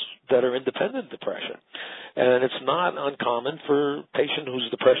disorders that are independent depression. And it's not uncommon for a patient whose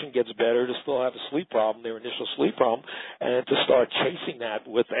depression gets better to still have a sleep problem, their initial sleep problem, and to start chasing that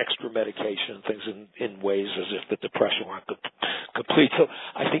with extra medication and things in ways as if the depression weren't complete. So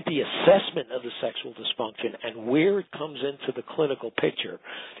I think the assessment of the sexual dysfunction and where it comes into the clinical picture,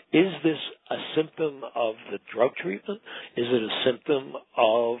 is this a symptom of the drug treatment? Is it a symptom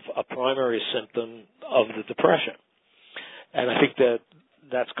of a primary symptom of the depression? And I think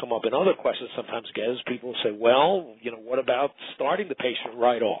that's come up in other questions sometimes, Gez. People say, well, what about starting the patient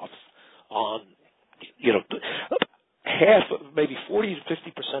right off on, half, maybe 40 to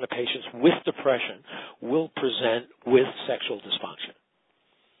 50% of patients with depression will present with sexual dysfunction.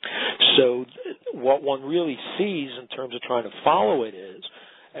 So what one really sees in terms of trying to follow it is,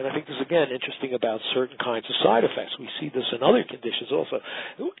 and I think this is, again, interesting about certain kinds of side effects. We see this in other conditions also.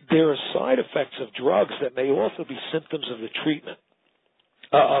 There are side effects of drugs that may also be symptoms of the treatment.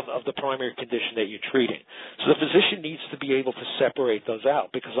 Of the primary condition that you're treating. So the physician needs to be able to separate those out,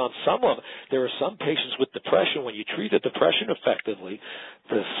 because on some of them, there are some patients with depression, when you treat the depression effectively,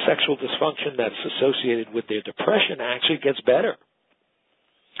 the sexual dysfunction that's associated with their depression actually gets better.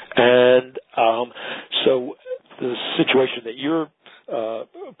 And so the situation that you're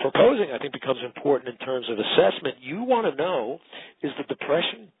proposing, I think, becomes important in terms of assessment. You want to know, is the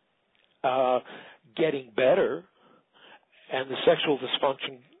depression getting better and the sexual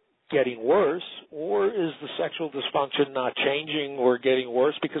dysfunction getting worse, or is the sexual dysfunction not changing or getting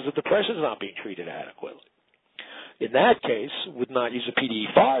worse because the depression is not being treated adequately? In that case, would not use a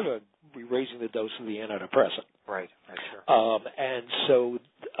PDE5, I'd be raising the dose of the antidepressant. Right, sure. And so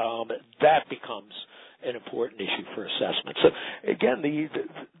that becomes an important issue for assessment. So again,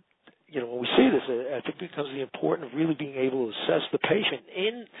 when we see this, I think it becomes the important of really being able to assess the patient.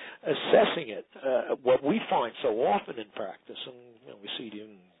 In assessing it, what we find so often in practice, and we see it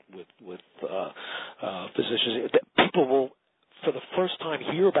even with physicians, that people will, for the first time,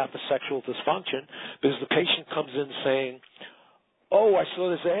 hear about the sexual dysfunction because the patient comes in saying, oh, I saw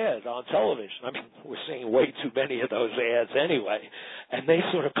this ad on television. I mean, we're seeing way too many of those ads anyway. And they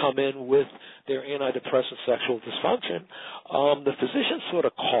sort of come in with their antidepressant sexual dysfunction. The physician's sort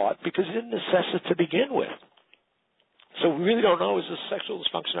of caught because he didn't assess it to begin with. So we really don't know, is this sexual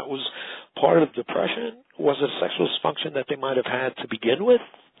dysfunction that was part of depression? Was it a sexual dysfunction that they might have had to begin with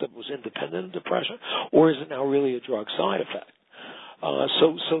that was independent of depression? Or is it now really a drug side effect?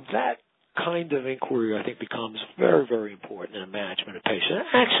 So that kind of inquiry, I think, becomes very, very important in the management of patients.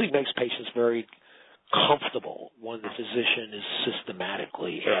 It actually makes patients very comfortable when the physician is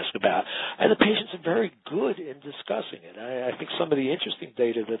systematically asked about. And the patients are very good in discussing it. I think some of the interesting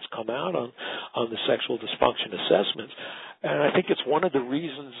data that's come out on the sexual dysfunction assessments, and I think it's one of the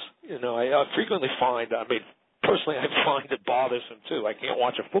reasons, I frequently find, personally, I find it bothersome, too. I can't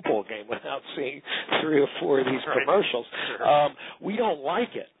watch a football game without seeing 3 or 4 of these commercials. Sure. We don't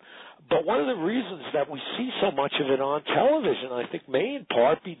like it. But one of the reasons that we see so much of it on television, I think, may in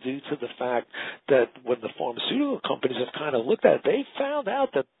part be due to the fact that when the pharmaceutical companies have kind of looked at it, they found out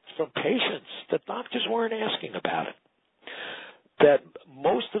that from patients that doctors weren't asking about it. That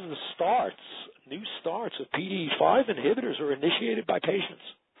most of the new starts of PDE5 inhibitors are initiated by patients,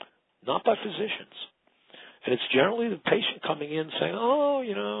 not by physicians. And it's generally the patient coming in saying, oh,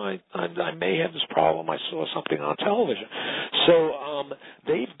 I may have this problem. I saw something on television. So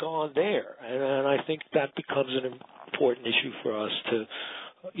they've gone there. And I think that becomes an important issue for us to,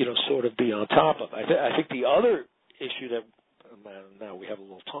 sort of be on top of. I think the other issue that, now we have a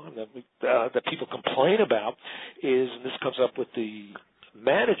little time, that people complain about is, and this comes up with the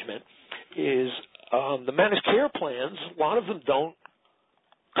management, is the managed care plans, a lot of them don't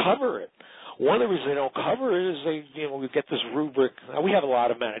cover it. One of the reasons they don't cover it is we get this rubric. We have a lot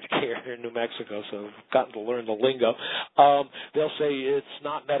of managed care here in New Mexico, so I've gotten to learn the lingo. They'll say it's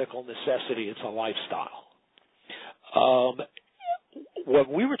not medical necessity, it's a lifestyle. What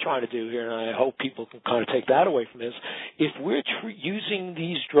we were trying to do here, and I hope people can kind of take that away from this, if we're using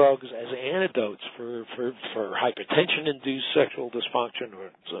these drugs as antidotes for hypertension-induced sexual dysfunction or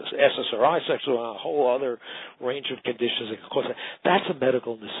SSRI sexual, a whole other range of conditions that can cause that, that's a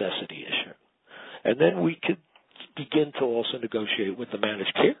medical necessity issue. And then we could begin to also negotiate with the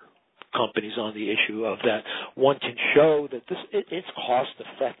managed care companies on the issue of that one can show that it's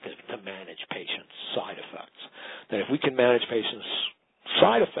cost-effective to manage patients' side effects. That if we can manage patients'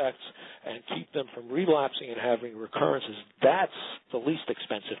 side effects and keep them from relapsing and having recurrences, that's the least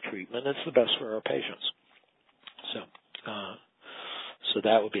expensive treatment. It's the best for our patients. So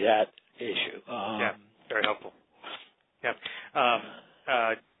that would be that issue. Yeah, very helpful. Yeah.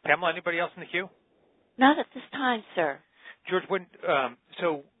 Pamela, anybody else in the queue? Not at this time, sir. George,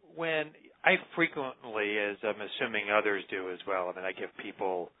 when I frequently, as I'm assuming others do as well, I give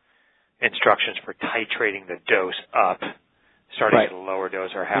people instructions for titrating the dose up, starting at a lower dose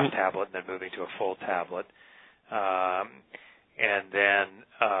or half tablet and then moving to a full tablet. And then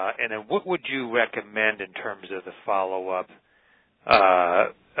what would you recommend in terms of the follow-up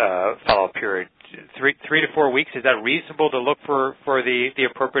period? 3 to 4 weeks, is that reasonable to look for the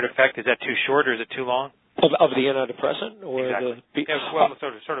appropriate effect? Is that too short or is it too long? Of the antidepressant, or exactly.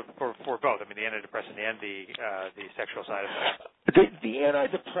 Sort of for both. The antidepressant and the sexual side effects. The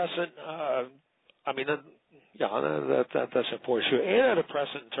antidepressant. That's important. Sure.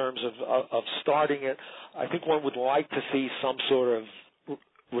 Antidepressant, in terms of starting it, I think one would like to see some sort of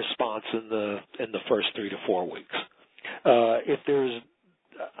response in the first 3 to 4 weeks. If there's,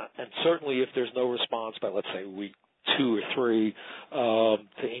 and certainly if there's no response by, let's say, week 2 or 3,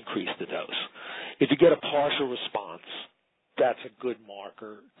 to increase the dose. If you get a partial response, that's a good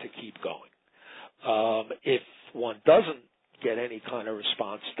marker to keep going. If one doesn't get any kind of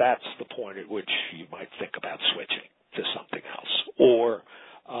response, that's the point at which you might think about switching to something else. Or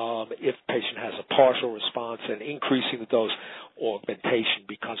if the patient has a partial response and increasing the dose, augmentation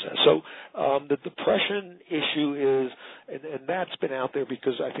because of that. So the depression issue is, and that's been out there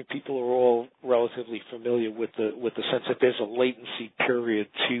because I think people are all relatively familiar with the sense that there's a latency period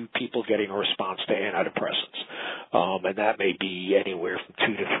to people getting a response to antidepressants, and that may be anywhere from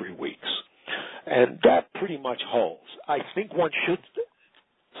 2 to 3 weeks, and that pretty much holds. I think one should.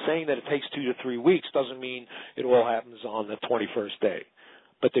 Saying that it takes 2 to 3 weeks doesn't mean it all happens on the 21st day,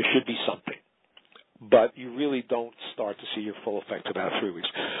 but there should be something. But you really don't start to see your full effect about 3 weeks.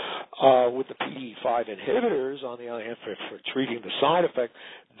 With the PDE5 inhibitors, on the other hand, for treating the side effect,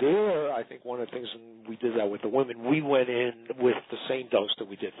 there, I think one of the things, and we did that with the women, we went in with the same dose that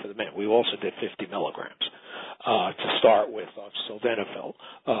we did for the men. We also did 50 milligrams to start with of sildenafil.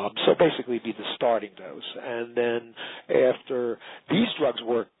 So basically be the starting dose. And then after these drugs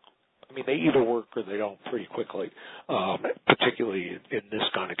work, they either work or they don't pretty quickly, particularly in this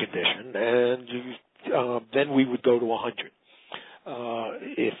kind of condition. And then we would go to 100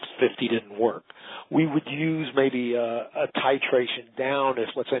 if 50 didn't work. We would use maybe a titration down. If,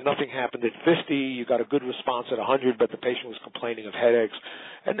 let's say, nothing happened at 50, you got a good response at 100, but the patient was complaining of headaches.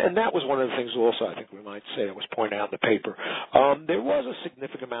 And that was one of the things also I think we might say that was pointed out in the paper. There was a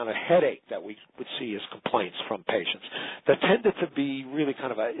significant amount of headache that we would see as complaints from patients that tended to be really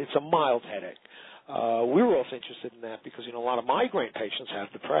it's a mild headache. We were also interested in that because, a lot of migraine patients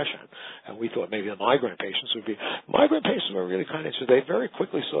have depression, and we thought maybe the migraine patients would be. Migraine patients were really kind of interested. They very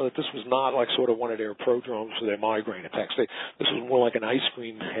quickly saw that this was not like sort of one of their prodromes for their migraine attacks. This was more like an ice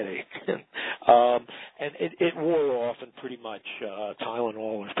cream headache. And it wore off, and pretty much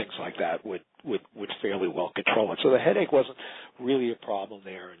Tylenol and things like that would fairly well control it. So the headache wasn't really a problem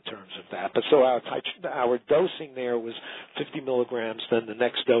there in terms of that. But so our dosing there was 50 milligrams, then the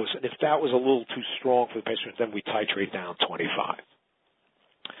next dose. And if that was a little too strong for the patient, then we titrate down 25.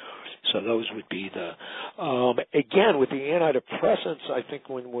 So those would be again, with the antidepressants, I think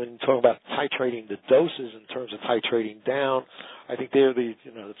when talking about titrating the doses in terms of titrating down, I think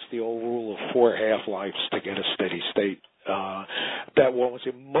it's the old rule of 4 half-lives to get a steady state. That most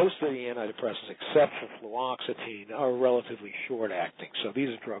of the antidepressants, except for fluoxetine, are relatively short-acting. So these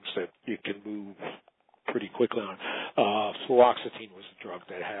are drugs that you can move pretty quickly on. Fluoxetine was a drug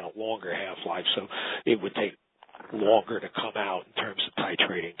that had a longer half-life, so it would take longer to come out in terms of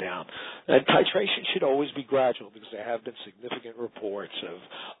titrating down. And titration should always be gradual because there have been significant reports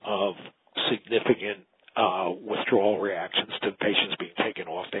of significant withdrawal reactions to patients being taken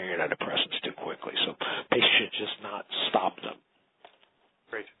off their antidepressants too quickly. So patients should just not stop them.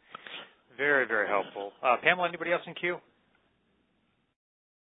 Great. Very, very helpful. Pamela, anybody else in queue?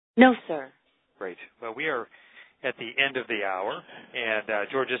 No, sir. Great. Well, we are at the end of the hour, and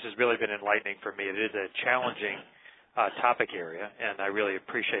George, this has really been enlightening for me. It is a challenging topic area, and I really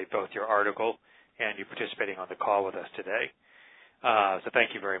appreciate both your article and you participating on the call with us today. So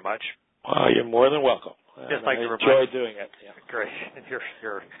thank you very much. You're more than welcome. Just like I enjoy doing it. Yeah. Great. And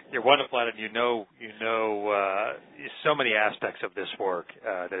you're wonderful at it. You know so many aspects of this work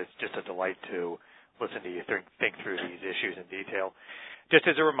that it's just a delight to listen to you think through these issues in detail. Just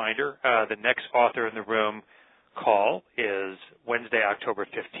as a reminder, the next Author in the Room call is Wednesday, October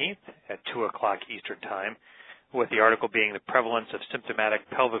 15th at 2 o'clock Eastern Time, with the article being The Prevalence of Symptomatic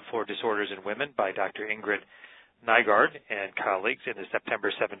Pelvic Floor Disorders in Women by Dr. Ingrid Nygaard and colleagues in the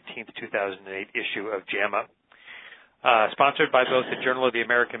September 17th, 2008 issue of JAMA. Sponsored by both the Journal of the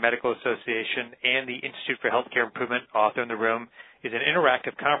American Medical Association and the Institute for Healthcare Improvement, Author in the Room is an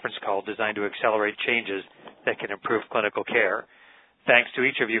interactive conference call designed to accelerate changes that can improve clinical care. Thanks to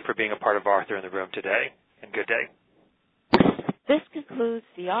each of you for being a part of Author in the Room today, and good day. This concludes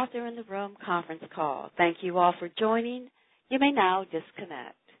the Author in the Room conference call. Thank you all for joining. You may now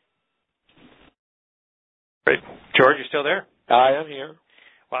disconnect. Great. George, you still there? I am here.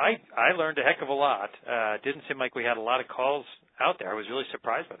 Well, I learned a heck of a lot. Didn't seem like we had a lot of calls out there. I was really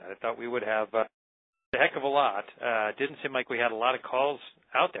surprised by that. I thought we would have a heck of a lot. Didn't seem like we had a lot of calls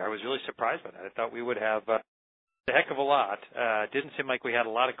out there. I was really surprised by that. I thought we would have a heck of a lot. Didn't seem like we had a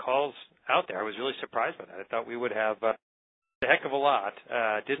lot of calls out there. I was really surprised by that. I thought we would have a heck of a lot.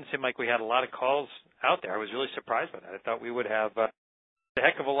 Didn't seem like we had a lot of calls out there. I was really surprised by that. I thought we would have a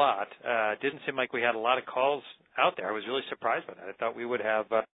heck of a lot. Didn't seem like we had a lot of calls out there. I was really surprised by that. I thought we would have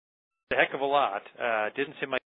a heck of a lot. Didn't seem like